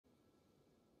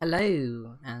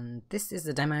Hello, and this is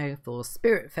a demo for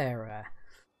Spiritfarer.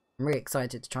 I'm really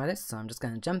excited to try this, so I'm just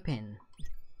going to jump in.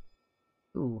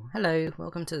 Ooh, hello,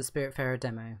 welcome to the Spiritfarer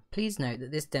demo. Please note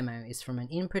that this demo is from an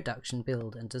in-production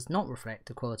build and does not reflect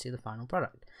the quality of the final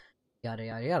product. Yada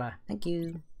yada yada. Thank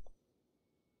you.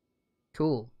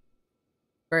 Cool.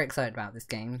 Very excited about this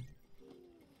game.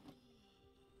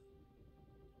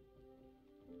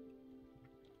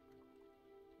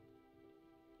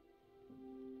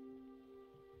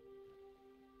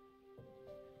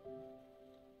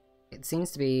 It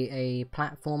seems to be a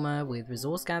platformer with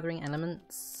resource gathering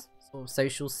elements, sort of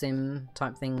social sim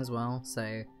type thing as well,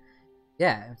 so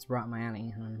yeah, it's right up my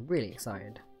alley and I'm really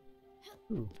excited.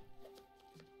 Ooh.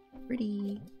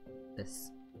 Pretty. This.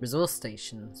 Resource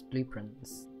stations,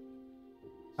 blueprints.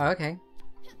 Oh, okay.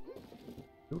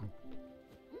 Ooh.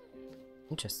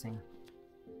 Interesting.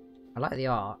 I like the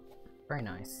art. Very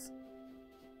nice.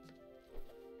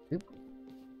 Oop.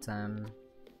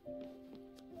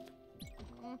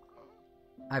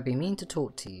 I'd be mean to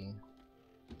talk to you.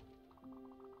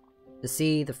 The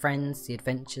sea, the friends, the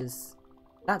adventures.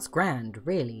 That's grand,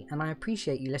 really, and I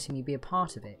appreciate you letting me be a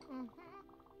part of it.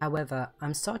 However,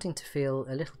 I'm starting to feel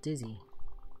a little dizzy.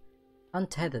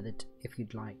 Untethered, if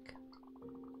you'd like.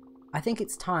 I think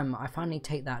it's time I finally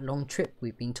take that long trip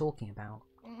we've been talking about.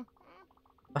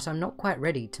 But I'm not quite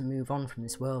ready to move on from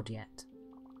this world yet.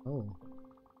 Oh.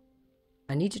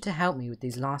 I need you to help me with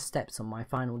these last steps on my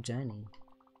final journey.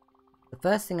 The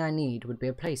first thing I need would be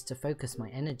a place to focus my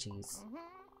energies.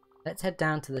 Let's head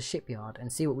down to the shipyard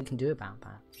and see what we can do about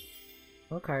that.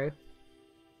 Okay.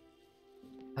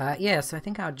 Yeah, so I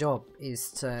think our job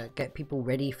is to get people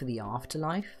ready for the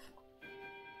afterlife.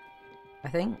 I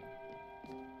think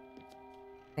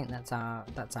that's our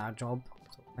job,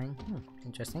 sort of thing.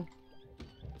 Interesting.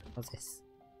 What's this?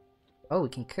 Oh, we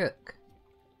can cook.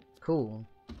 Cool.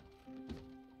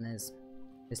 And there's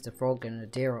Mr. Frog and a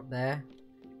deer up there.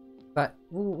 But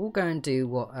we'll go and do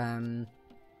what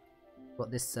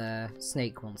this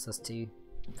snake wants us to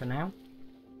for now.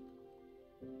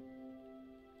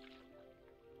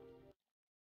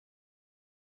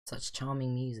 Such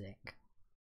charming music.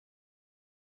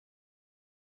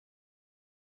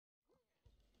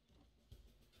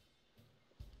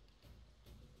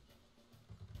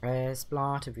 Press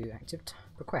blah to view active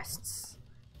requests.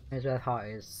 Here's where the heart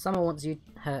is. Summer wants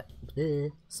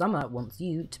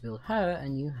you to build her a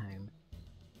new home.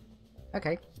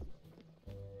 Okay.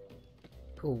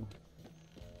 Cool.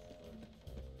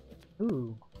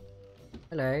 Ooh.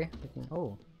 Hello.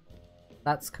 Oh.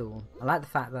 That's cool. I like the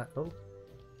fact that oh.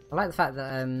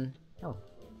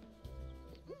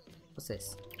 What's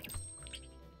this?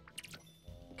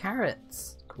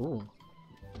 Carrots. Cool.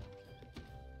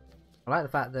 I like the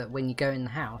fact that when you go in the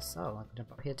house, oh, I can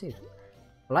jump up here too.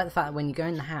 I like the fact that when you go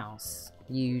in the house,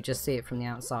 you just see it from the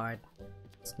outside.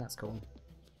 That's cool.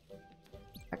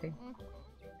 Okay.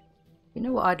 You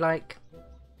know what I'd like?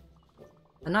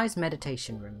 A nice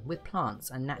meditation room with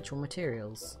plants and natural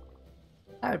materials.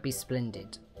 That would be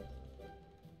splendid.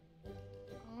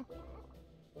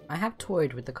 I have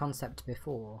toyed with the concept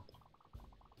before.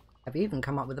 I've even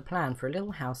come up with a plan for a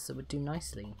little house that would do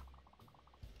nicely.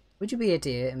 Would you be a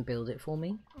dear and build it for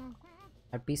me?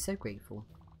 I'd be so grateful.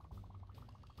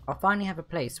 I'll finally have a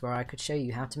place where I could show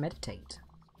you how to meditate.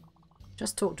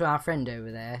 Just talk to our friend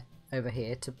over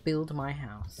here to build my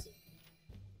house.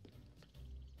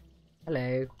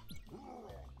 Hello.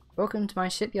 Welcome to my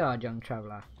shipyard, young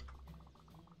traveller,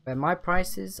 where my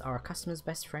prices are a customer's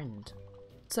best friend.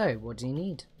 So, what do you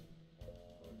need?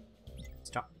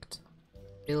 Construct.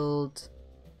 Build.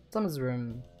 Summer's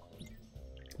room.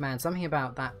 Man, something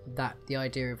about the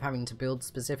idea of having to build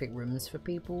specific rooms for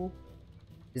people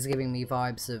is giving me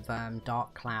vibes of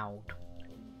Dark Cloud.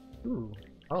 Ooh.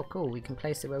 Oh cool, we can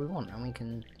place it where we want and we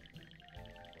can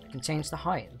change the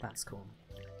height. That's cool.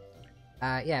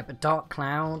 Yeah, but Dark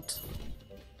Cloud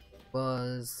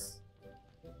was,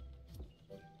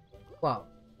 well,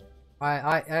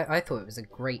 I thought it was a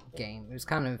great game. It was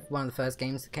kind of one of the first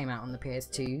games that came out on the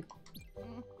PS2.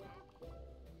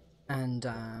 And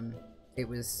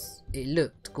it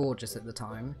looked gorgeous at the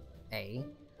time,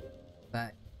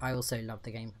 but I also loved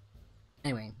the game.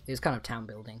 Anyway, it was kind of town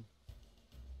building.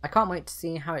 I can't wait to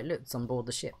see how it looks on board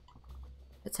the ship.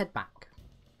 Let's head back.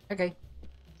 Okay.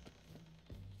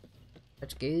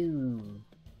 Let's go.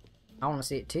 I want to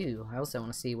see it too. I also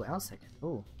want to see what else I can.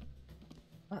 Oh,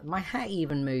 my hat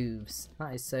even moves.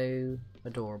 That is so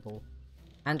adorable.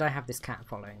 And I have this cat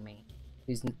following me.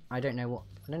 Who's I don't know what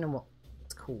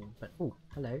it's called, but oh,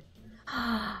 hello.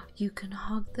 You can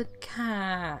hug the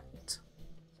cat.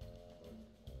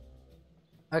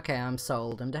 Okay, I'm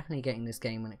sold. I'm definitely getting this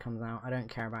game when it comes out. I don't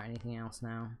care about anything else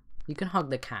now. You can hug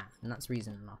the cat, and that's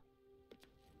reason enough.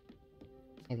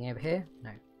 Anything over here? No.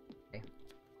 Okay.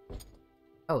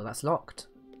 Oh, that's locked.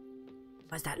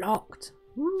 Why is that locked?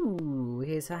 Ooh,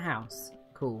 here's her house.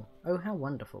 Cool. Oh, how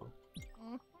wonderful.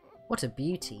 What a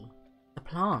beauty. The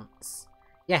plants.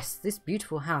 Yes, this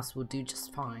beautiful house will do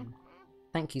just fine.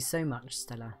 Thank you so much,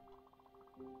 Stella.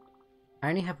 I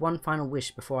only have one final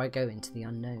wish before I go into the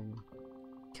unknown.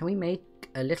 Can we make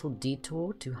a little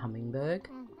detour to Hummingberg?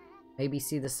 Maybe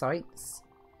see the sights?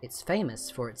 It's famous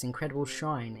for its incredible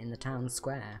shrine in the town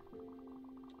square.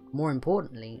 More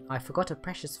importantly, I forgot a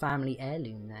precious family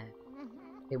heirloom there.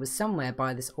 It was somewhere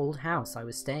by this old house I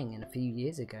was staying in a few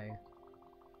years ago.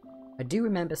 I do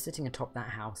remember sitting atop that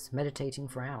house, meditating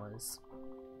for hours.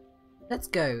 Let's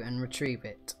go and retrieve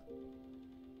it.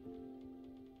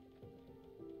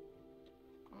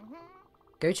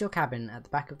 Go to your cabin at the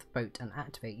back of the boat and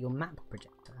activate your map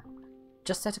projector.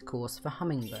 Just set a course for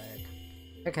Hummingberg.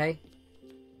 Okay.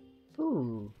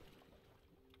 Ooh.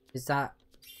 Is that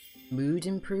mood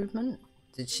improvement?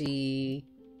 Did she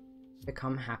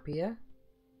become happier?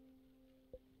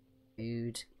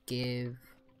 Food, give.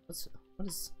 What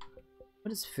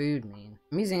does food mean?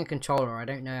 I'm using a controller. I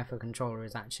don't know if a controller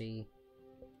is actually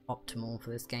optimal for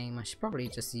this game. I should probably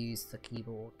just use the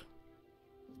keyboard.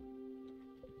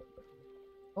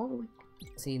 Oh,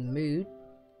 see the mood.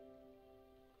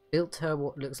 Built her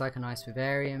what looks like a nice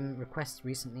vivarium. Request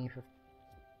recently for...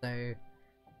 So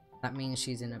that means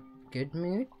she's in a good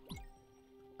mood?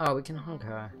 Oh, we can hug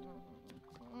her.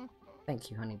 Thank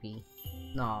you, honeybee.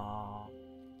 Aww.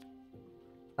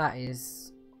 That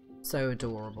is so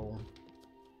adorable.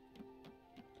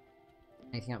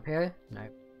 Anything up here? No.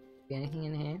 Be anything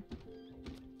in here?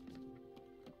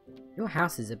 Your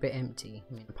house is a bit empty.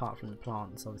 I mean, apart from the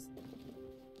plants, obviously.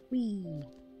 Whee!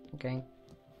 Okay.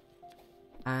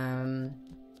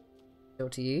 Still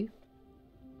to you?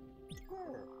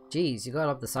 Geez, you gotta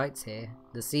love the sights here.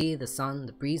 The sea, the sun,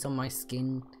 the breeze on my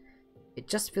skin. It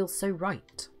just feels so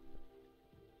right.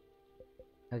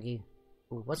 Hug you.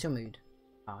 Ooh, what's your mood?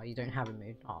 Oh, you don't have a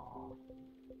mood. Aww.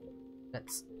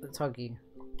 Let's hug you.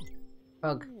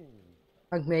 Hug.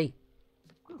 Hug me.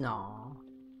 Aww.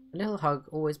 A little hug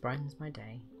always brightens my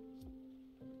day.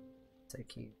 So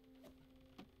cute.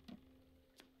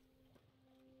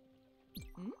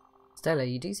 Stella,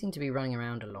 you do seem to be running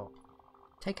around a lot.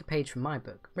 Take a page from my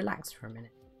book. Relax for a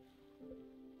minute.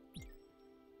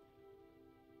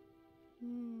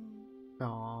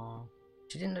 Aww.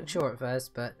 She didn't look sure at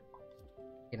first, but,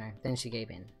 you know, then she gave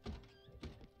in.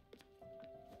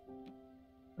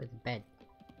 Where's the bed?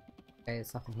 Okay,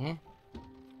 there's nothing here.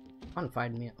 Can't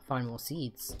find more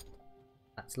seeds.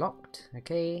 That's locked.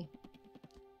 Okay.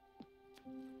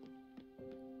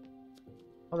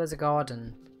 Oh, there's a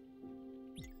garden.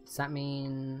 Does that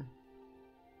mean...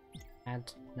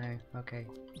 add? No. Okay.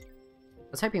 I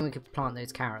was hoping we could plant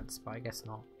those carrots, but I guess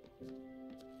not.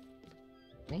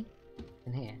 Me?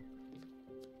 In here.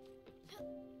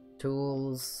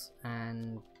 Tools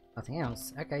and nothing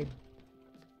else. Okay.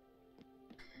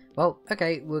 Well,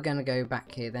 okay, we're gonna go back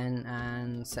here then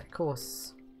and set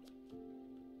course.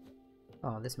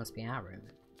 Oh, this must be our room.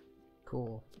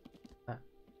 Cool.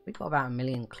 We got about 1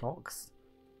 million clocks.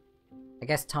 I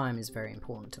guess time is very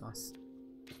important to us.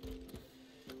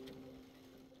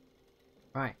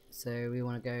 Right, so we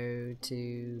want to go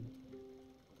to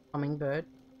Hummingbird.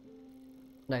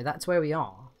 No, that's where we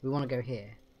are. We want to go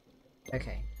here.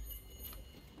 Okay.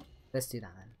 Let's do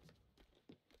that then.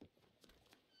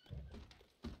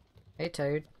 Hey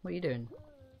Toad, what are you doing?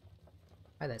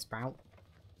 Hi there, Sprout.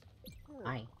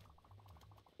 Hi.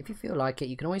 If you feel like it,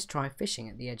 you can always try fishing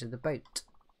at the edge of the boat.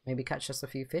 Maybe catch us a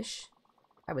few fish?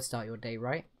 That would start your day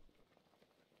right.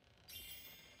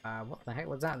 What the heck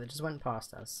was that just went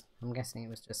past us? I'm guessing it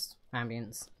was just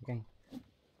ambience. Okay.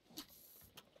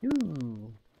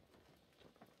 Ooh.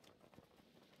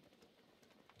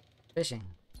 Fishing.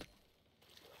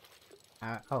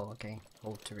 Oh, okay.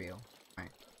 Hold to reel.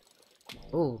 Right.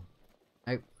 Ooh.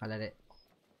 Nope, I let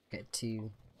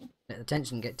the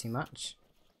tension get too much.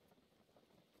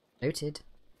 Noted.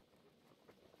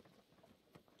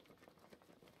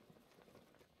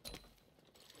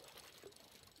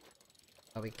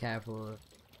 I'll be careful of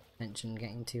tension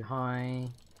getting too high.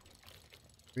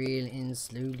 Reel in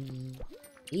slowly.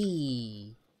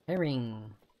 Eee!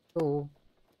 Herring! Cool.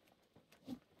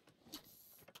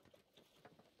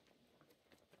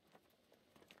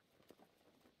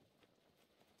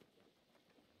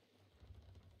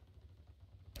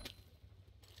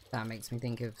 That makes me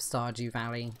think of Stardew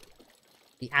Valley.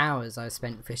 The hours I've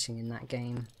spent fishing in that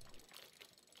game.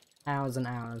 Hours and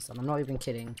hours, and I'm not even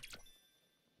kidding.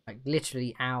 Like,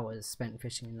 literally hours spent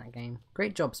fishing in that game.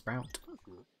 Great job, Sprout.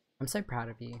 I'm so proud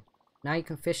of you. Now you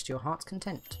can fish to your heart's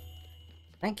content.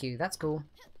 Thank you, that's cool.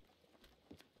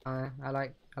 I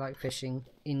like fishing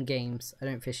in games. I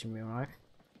don't fish in real life.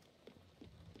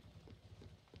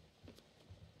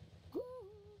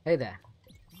 Hey there.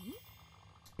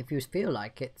 If you feel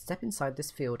like it, step inside this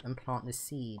field and plant this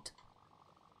seed.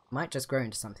 It might just grow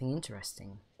into something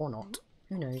interesting. Or not.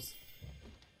 Who knows?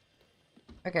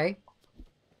 Okay.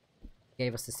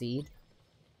 Gave us the seed.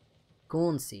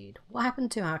 Corn seed. What happened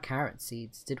to our carrot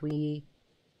seeds? Did we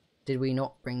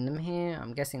not bring them here?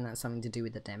 I'm guessing that's something to do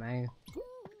with the demo.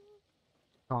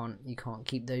 You can't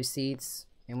keep those seeds.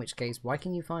 In which case, why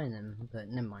can you find them? But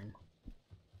never mind.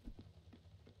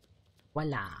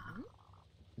 Voila!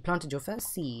 You planted your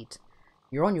first seed.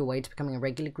 You're on your way to becoming a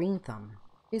regular green thumb.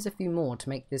 Here's a few more to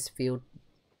make this field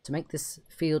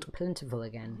plentiful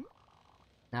again.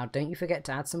 Now don't you forget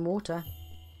to add some water.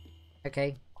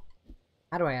 Okay.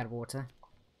 How do I add water?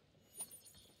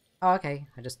 Oh, okay.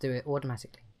 I just do it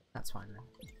automatically. That's fine then.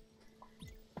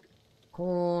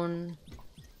 Corn.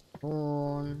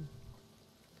 Corn.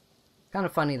 Kind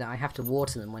of funny that I have to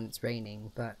water them when it's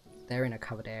raining, but they're in a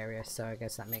covered area, so I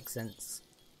guess that makes sense.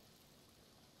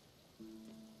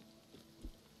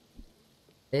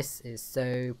 This is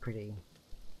so pretty.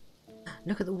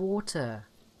 Look at the water.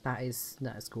 That is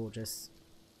gorgeous.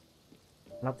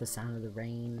 I love the sound of the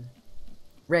rain.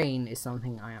 Rain is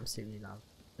something I absolutely love.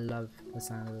 I love the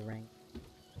sound of the rain.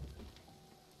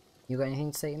 You got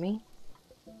anything to say to me?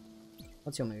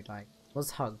 What's your mood like?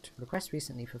 Was hugged. Request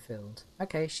recently fulfilled.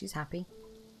 Okay, she's happy.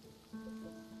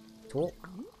 Talk.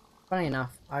 Funny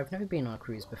enough, I've never been on a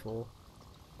cruise before.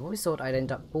 I always thought I'd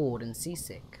end up bored and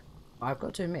seasick. But I've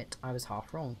got to admit, I was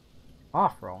half wrong.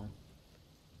 Half wrong?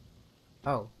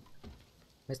 Oh.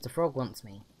 Mr. Frog wants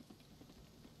me.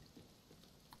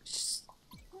 Shh.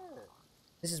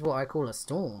 This is what I call a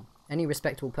storm. Any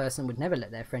respectable person would never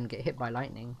let their friend get hit by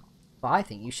lightning. But I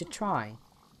think you should try.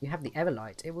 You have the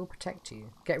Everlight. It will protect you.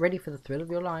 Get ready for the thrill of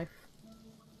your life.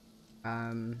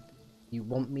 You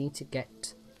want me to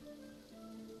get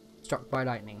struck by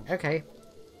lightning. Okay.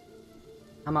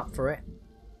 I'm up for it.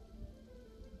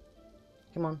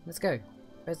 Come on, let's go.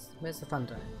 Where's the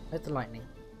thunder? Where's the lightning?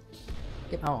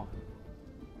 Oh.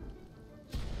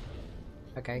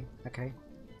 Okay, okay.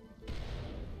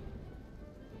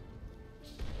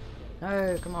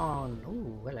 No, come on.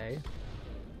 Ooh, hello.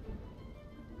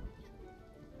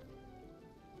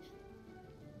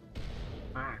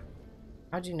 Ah.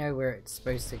 How do you know where it's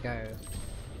supposed to go?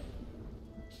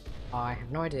 I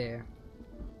have no idea.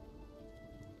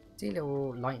 See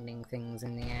little lightning things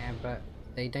in the air, but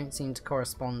they don't seem to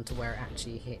correspond to where it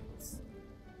actually hits.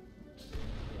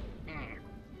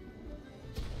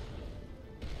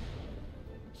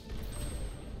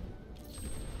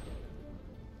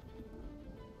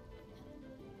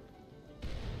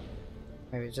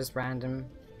 Maybe it's just random.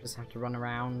 Just have to run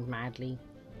around madly.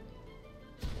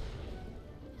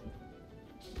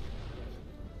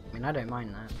 I mean, I don't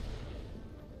mind that.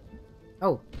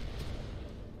 Oh!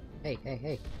 Hey, hey,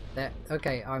 hey. There.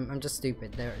 Okay, I'm just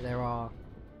stupid. There are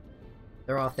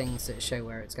things that show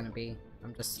where it's gonna be.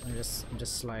 I'm just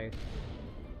slow.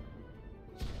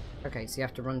 Okay, so you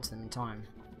have to run to them in time.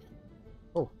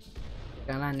 Oh,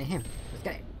 gonna land near him. Let's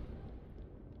get it.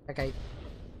 Okay.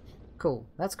 Cool.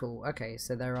 That's cool. Okay,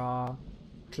 so there are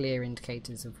clear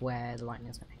indicators of where the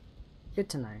lightning is going. Good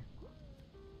to know.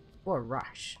 What a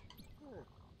rush.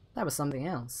 That was something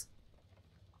else.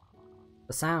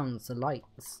 The sounds, the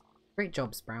lights. Great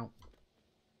job, Sprout.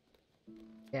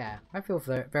 Yeah, I feel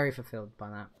very fulfilled by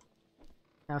that.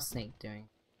 How's Snake doing?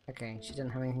 Okay, she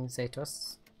didn't have anything to say to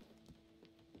us.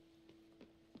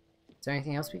 Is there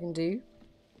anything else we can do?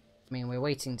 I mean, we're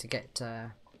waiting to get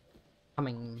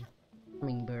Hummingberg.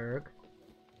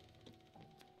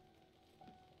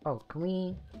 Oh, can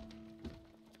we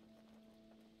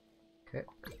cook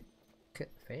the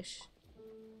fish?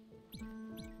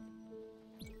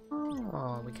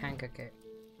 Oh, we can cook it.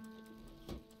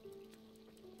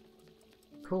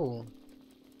 Cool.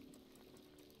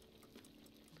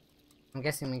 I'm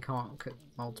guessing we can't cook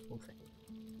multiple things.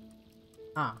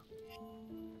 Ah.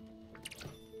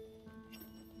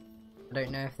 I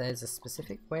don't know if there's a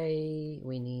specific way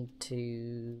we need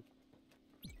to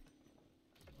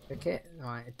cook it.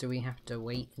 Right, do we have to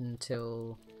wait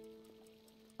until...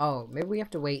 Oh, maybe we have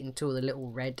to wait until the little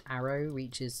red arrow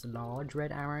reaches the large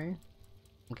red arrow.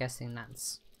 I'm guessing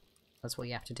that's what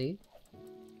you have to do.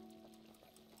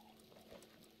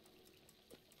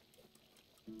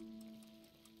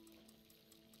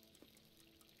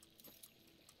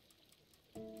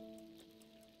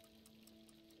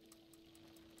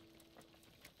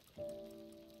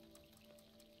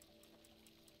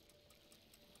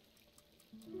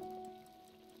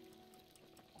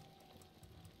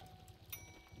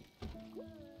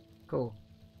 Cool.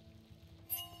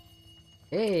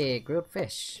 Hey, grilled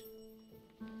fish.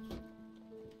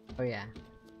 Oh yeah.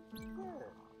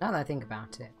 Now that I think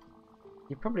about it,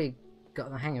 you've probably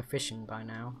got the hang of fishing by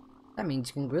now. That means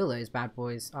you can grill those bad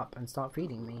boys up and start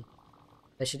feeding me.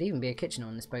 There should even be a kitchen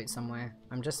on this boat somewhere.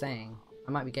 I'm just saying.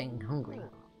 I might be getting hungry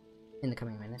in the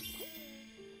coming minutes.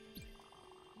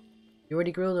 You're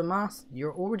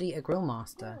already a grill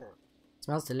master.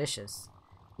 Smells delicious.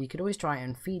 You could always try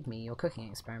and feed me your cooking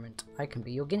experiment. I can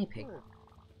be your guinea pig.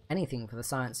 Anything for the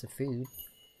science of food.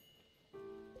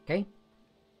 Okay.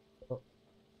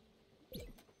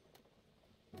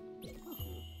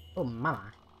 Oh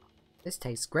mama. This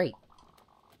tastes great.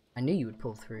 I knew you would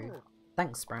pull through.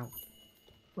 Thanks, Sprout.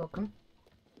 Welcome.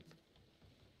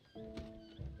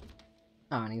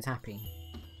 Oh, and he's happy.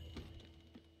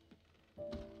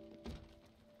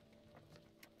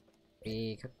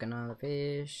 We cook another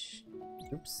fish.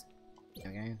 Oops.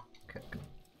 There we go. Cook.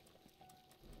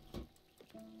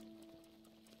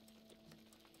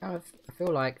 I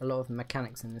feel like a lot of the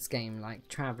mechanics in this game, like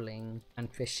travelling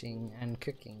and fishing and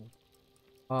cooking,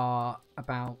 are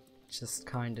about just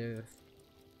kind of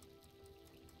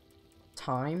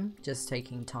time, just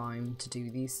taking time to do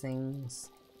these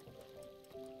things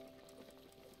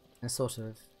in a sort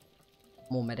of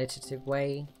more meditative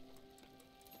way.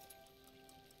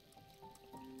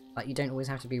 Like, you don't always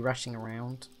have to be rushing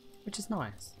around, which is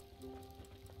nice.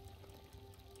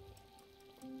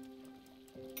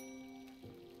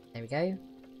 There we go.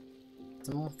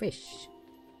 Some more fish.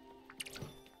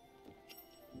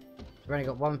 We've only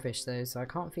got one fish though, so I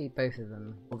can't feed both of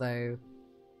them. Although,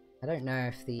 I don't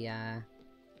know if the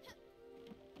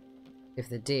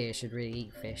deer should really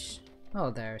eat fish. Oh,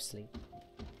 they're asleep.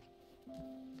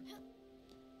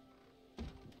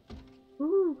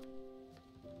 Woo!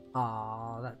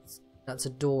 Ah, that's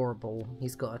adorable.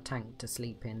 He's got a tank to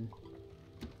sleep in.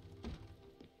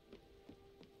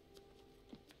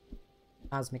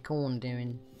 How's my corn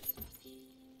doing?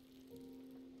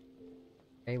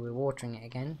 Okay, we're watering it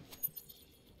again.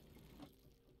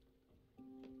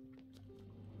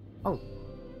 Oh,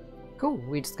 cool,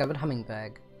 we discovered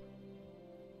Hummingbird.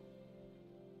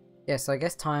 Yeah, so I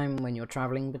guess time when you're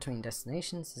travelling between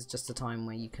destinations is just a time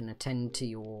where you can attend to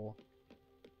your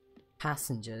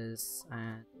passengers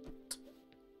and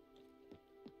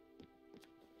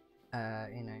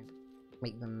you know,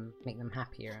 make them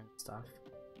happier and stuff.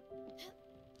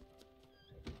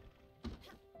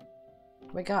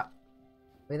 Wake up!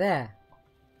 We're there!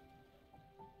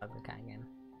 Bug the cat again.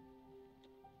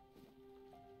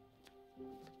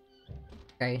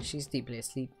 Okay, she's deeply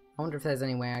asleep. I wonder if there's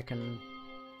any way I can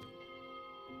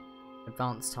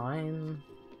advance time.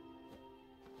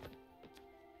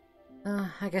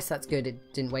 I guess that's good.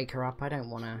 It didn't wake her up. I don't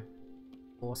want to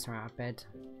force her out of bed.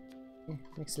 Yeah,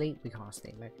 we sleep. We can't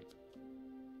sleep. Okay.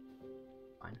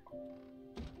 Fine.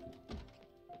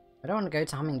 I don't want to go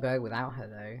to Hummingbird without her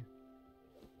though.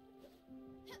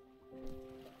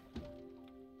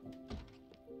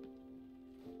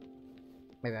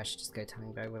 Maybe I should just go to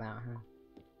Hummingbird without her.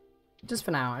 Just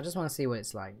for now, I just want to see what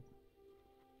it's like.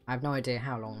 I have no idea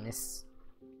how long this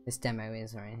demo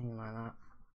is or anything like that.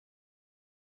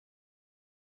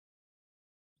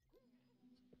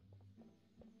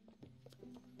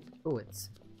 Oh, it's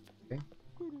okay.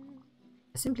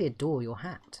 I simply adore your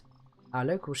hat. Our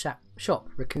local shop,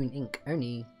 Raccoon Inc.,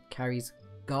 only carries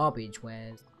garbage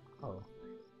wares. Oh.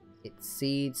 It's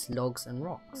seeds, logs, and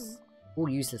rocks. All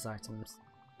useless items.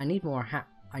 I need me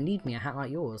a hat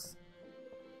like yours.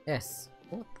 Yes.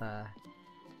 What the? Are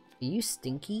you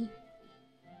stinky?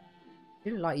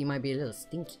 You look like you might be a little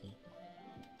stinky.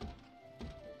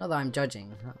 Not that I'm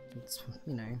judging. It's,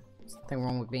 you know, there's nothing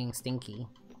wrong with being stinky.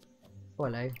 Oh,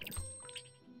 hello.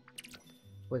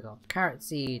 We got carrot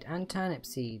seed and turnip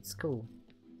seeds. Cool.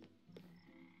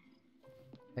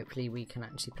 Hopefully we can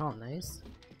actually plant those.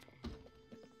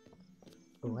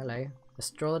 Oh, hello. A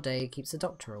straw a day keeps the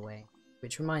doctor away.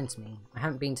 Which reminds me, I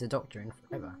haven't been to the doctor in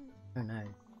forever. Oh no.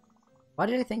 Why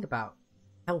did I think about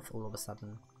health all of a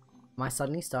sudden? Am I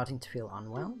suddenly starting to feel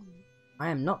unwell? I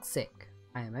am not sick.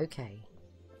 I am okay.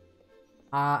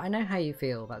 I know how you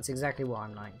feel. That's exactly what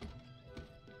I'm like.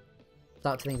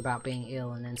 Start to think about being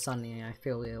ill and then suddenly I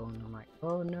feel ill and I'm like,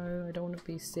 oh no, I don't want to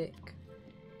be sick.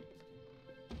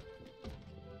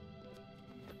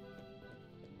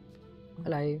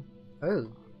 Hello.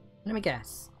 Oh, let me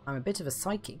guess. I'm a bit of a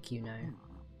psychic, you know.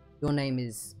 Your name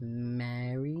is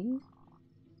Mary?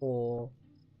 Or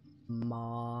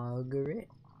Margaret?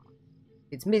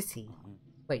 It's Missy.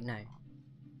 Wait, no.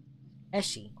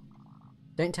 Eshi.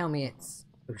 Don't tell me it's...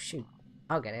 Oh shoot.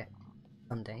 I'll get it.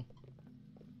 Someday.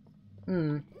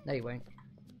 No you won't.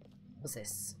 What's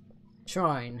this?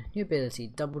 Shrine. New ability.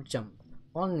 Double jump.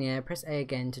 While in the air, press A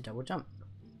again to double jump.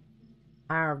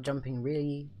 Power of jumping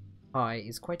really high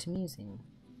is quite amusing.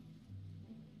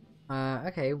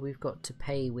 Okay, we've got to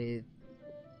pay with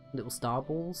little star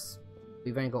balls.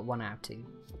 We've only got 1 out of 2.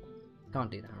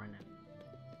 Can't do that right now.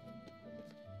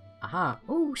 Aha!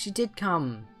 Oh, she did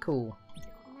come! Cool.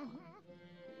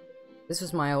 This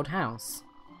was my old house.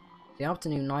 The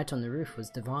afternoon light on the roof was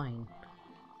divine.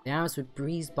 The hours would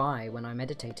breeze by when I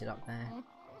meditated up there.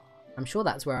 I'm sure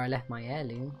that's where I left my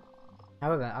heirloom.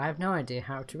 However, I have no idea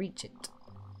how to reach it.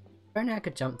 If only I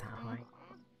could jump that high.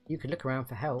 You could look around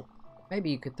for help. Maybe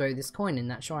you could throw this coin in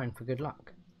that shrine for good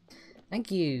luck.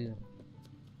 Thank you!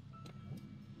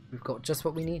 We've got just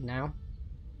what we need now.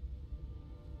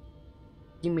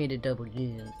 You made a double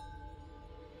jump.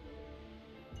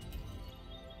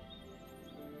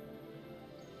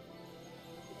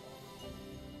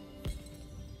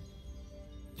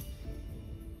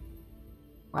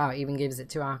 Wow, it even gives it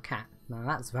to our cat. Now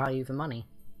that's value for money.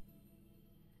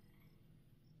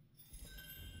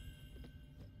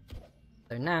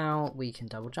 So now we can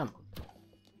double jump.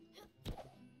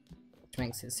 Which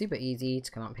makes it super easy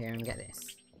to come up here and get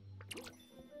this.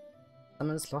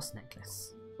 Someone's lost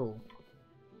necklace. Cool.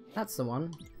 That's the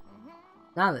one.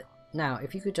 Now,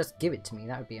 if you could just give it to me,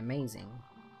 that would be amazing.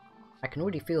 I can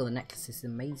already feel the necklace's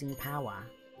amazing power.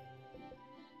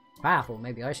 It's powerful,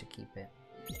 maybe I should keep it.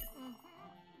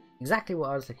 Exactly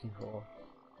what I was looking for.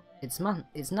 It's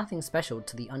nothing special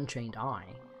to the untrained eye,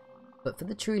 but for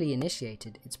the truly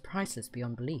initiated, it's priceless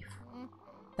beyond belief.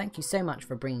 Thank you so much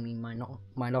for bringing me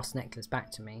my lost necklace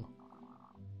back to me.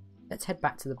 Let's head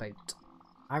back to the boat.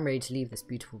 I'm ready to leave this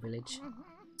beautiful village.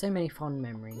 So many fond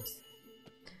memories.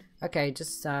 Okay,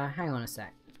 just hang on a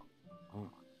sec.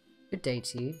 Good day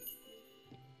to you.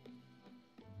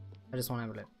 I just want to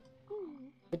have a look.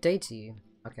 Good day to you.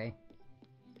 Okay.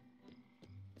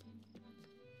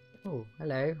 Oh,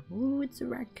 hello. Ooh, it's a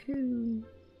raccoon.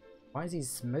 Why is he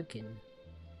smoking?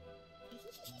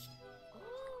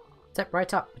 Step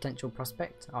right up, potential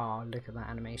prospect. Oh, look at that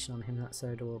animation on him. That's so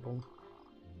adorable.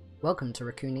 Welcome to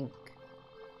Raccoon Inc.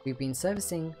 We've been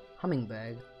servicing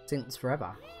Hummingberg since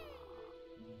forever.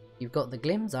 You've got the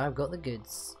glims, I've got the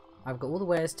goods. I've got all the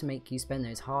wares to make you spend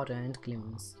those hard-earned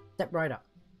glims. Step right up.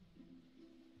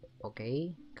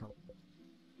 Okay, cool.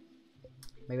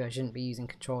 Maybe I shouldn't be using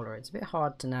controller. It's a bit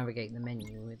hard to navigate the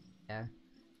menu with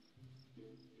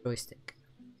joystick.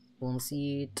 Corn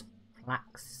seed,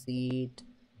 flax seed,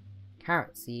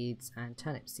 carrot seeds, and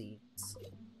turnip seeds.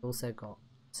 Also got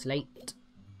slate,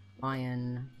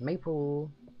 iron,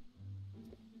 maple.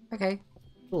 Okay,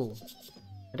 cool.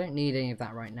 I don't need any of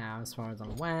that right now as far as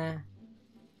I'm aware.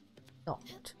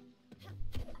 Not.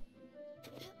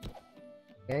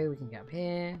 Okay, we can get up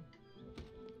here.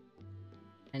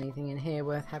 Anything in here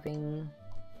worth having?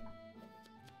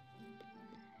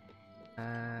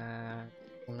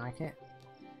 Don't like it.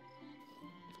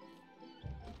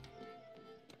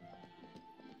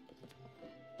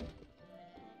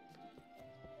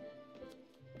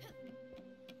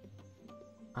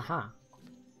 Aha.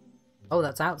 Oh,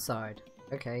 that's outside.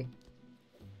 Okay.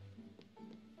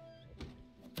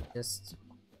 Just...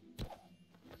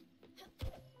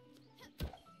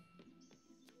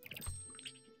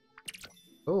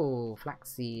 Oh,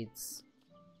 flax seeds.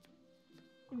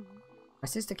 My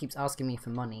sister keeps asking me for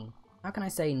money. How can I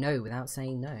say no without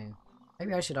saying no?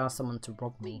 Maybe I should ask someone to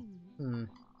rob me.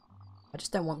 I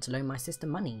just don't want to loan my sister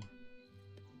money.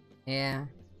 Yeah.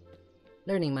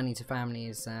 Loaning money to family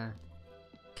is,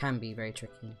 can be very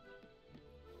tricky.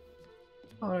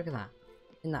 Oh, look at that.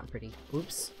 Isn't that pretty?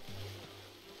 Oops.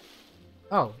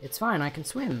 Oh, it's fine, I can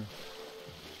swim.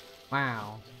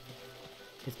 Wow.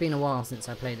 It's been a while since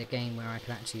I played a game where I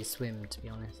could actually swim, to be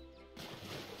honest.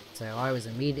 So I was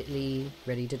immediately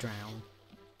ready to drown.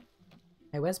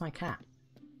 Hey, where's my cat?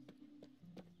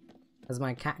 Has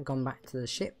my cat gone back to the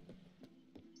ship?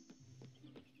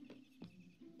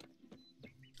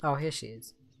 Oh, here she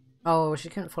is. Oh, she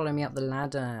couldn't follow me up the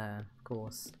ladder, of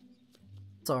course.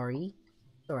 Sorry.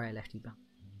 Sorry I left you back.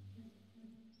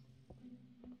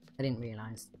 I didn't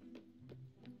realise.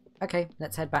 Okay,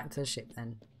 let's head back to the ship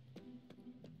then.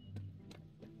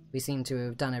 We seem to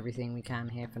have done everything we can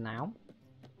here for now.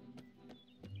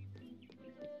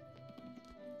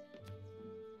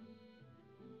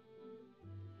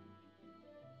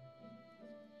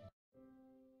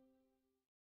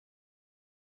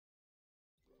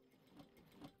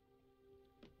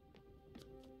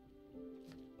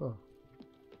 Oh.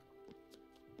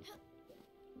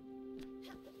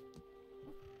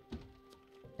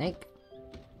 Snake?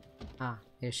 Ah,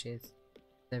 here she is.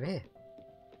 Over here.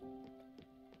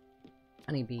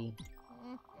 Honeybee.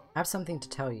 I have something to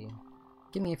tell you.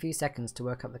 Give me a few seconds to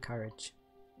work up the courage.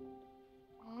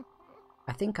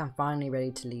 I think I'm finally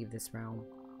ready to leave this realm.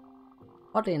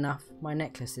 Oddly enough, my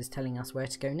necklace is telling us where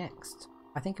to go next.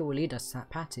 I think it will lead us to that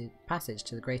passage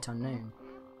to the great unknown.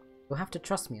 You'll have to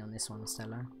trust me on this one,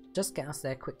 Stella. Just get us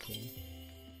there quickly.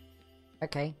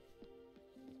 Okay.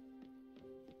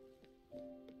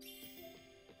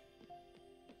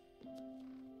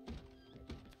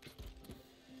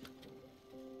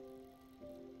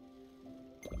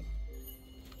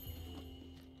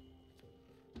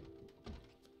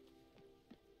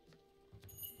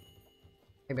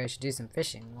 Maybe I should do some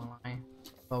fishing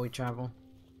while we travel.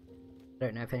 I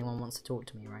don't know if anyone wants to talk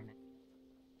to me right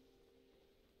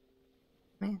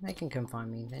now. Eh, they can come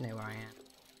find me. They know where I am.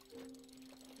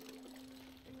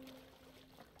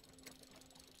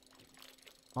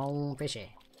 Oh,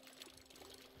 fishy.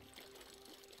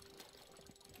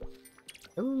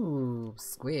 Ooh,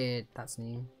 squid. That's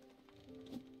new.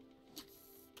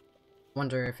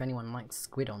 Wonder if anyone likes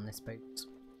squid on this boat.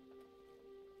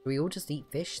 Do we all just eat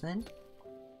fish then?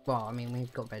 Well, I mean,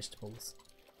 we've got vegetables.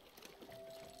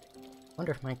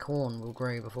 Wonder if my corn will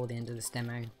grow before the end of this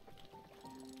demo.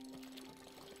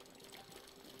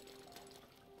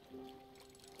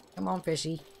 Come on,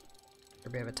 fishy. You're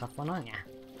a bit of a tough one, aren't ya?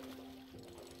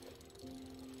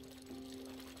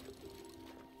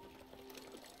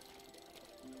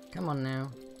 Come on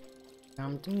now.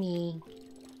 Come to me.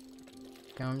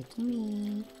 Come to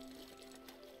me.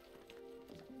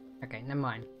 Okay, never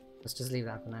mind. Let's just leave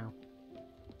that for now.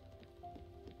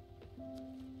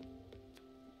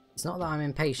 It's not that I'm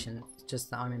impatient, it's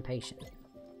just that I'm impatient.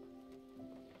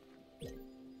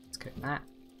 Let's cook that.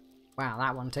 Wow,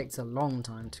 that one takes a long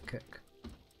time to cook.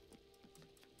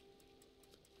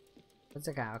 Let's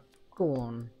take out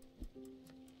corn.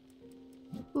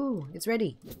 Ooh, it's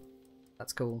ready.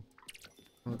 That's cool.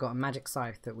 And we've got a magic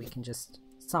scythe that we can just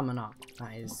summon up.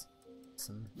 That is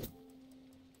awesome.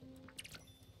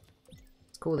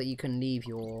 It's cool that you can leave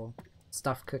your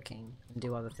stuff cooking and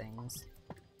do other things.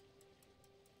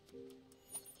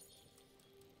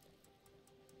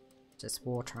 Just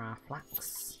water our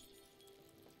flax.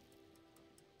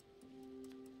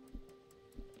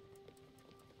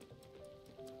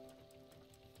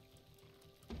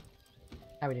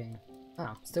 How are we doing?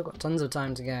 Oh, still got tons of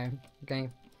time to go. Okay.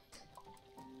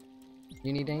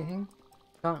 You need anything?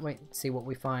 Can't wait to see what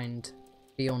we find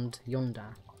beyond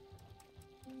yonder.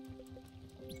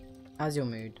 How's your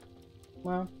mood?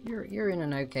 Well, you're in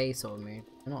an okay sort of mood.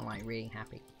 You're not like really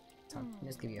happy. So I'll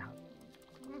just give you a hug.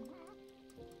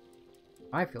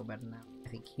 I feel better now. I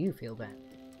think you feel better.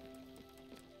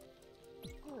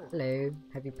 Hello,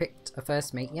 have you picked a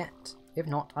first mate yet? If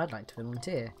not, I'd like to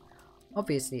volunteer.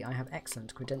 Obviously, I have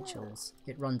excellent credentials.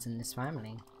 It runs in this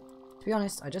family. To be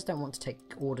honest, I just don't want to take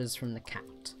orders from the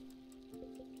cat.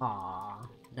 Ah,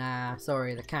 nah,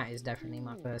 sorry, the cat is definitely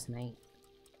my first mate.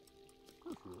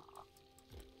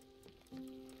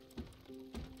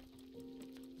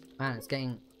 Man, it's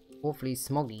getting awfully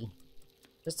smoggy.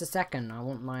 Just a second, I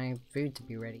want my food to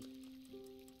be ready.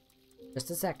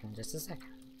 Just a second, just a second.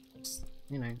 Just,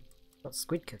 you know, got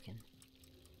squid cooking.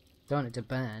 Don't want it to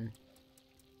burn.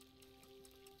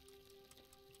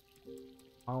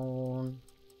 On.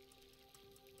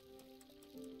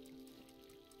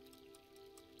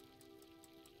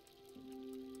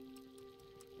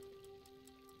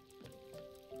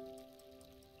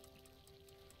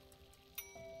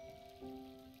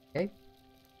 Okay.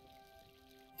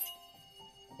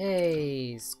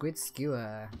 Hey, squid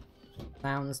skewer.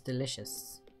 Sounds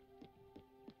delicious.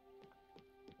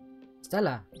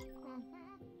 Stella,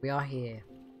 we are here.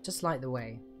 Just light the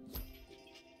way.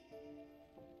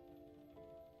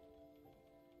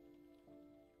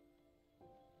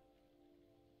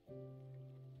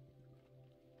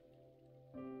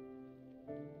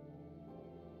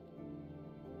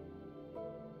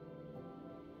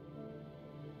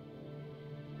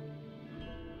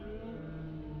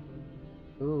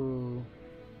 Ooh.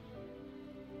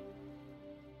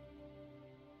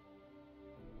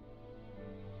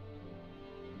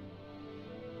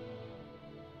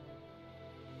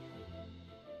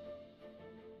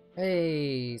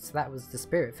 Hey, so that was the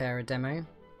Spiritfarer demo.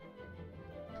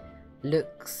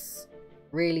 Looks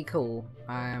really cool.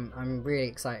 I'm really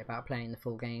excited about playing the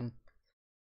full game.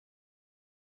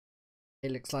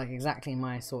 It looks like exactly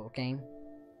my sort of game.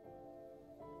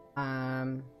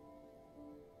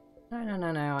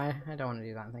 No, I don't want to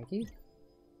do that, thank you.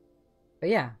 But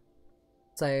yeah,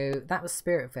 so that was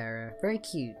Spiritfarer. Very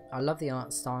cute. I love the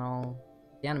art style.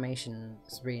 The animation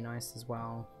is really nice as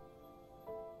well.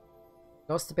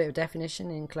 Lost a bit of definition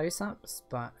in close-ups,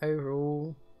 but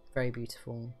overall, very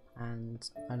beautiful. and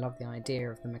I love the idea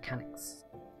of the mechanics.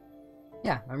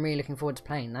 Yeah, I'm really looking forward to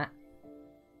playing that,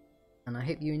 and I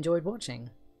hope you enjoyed watching.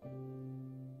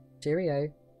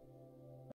 Cheerio!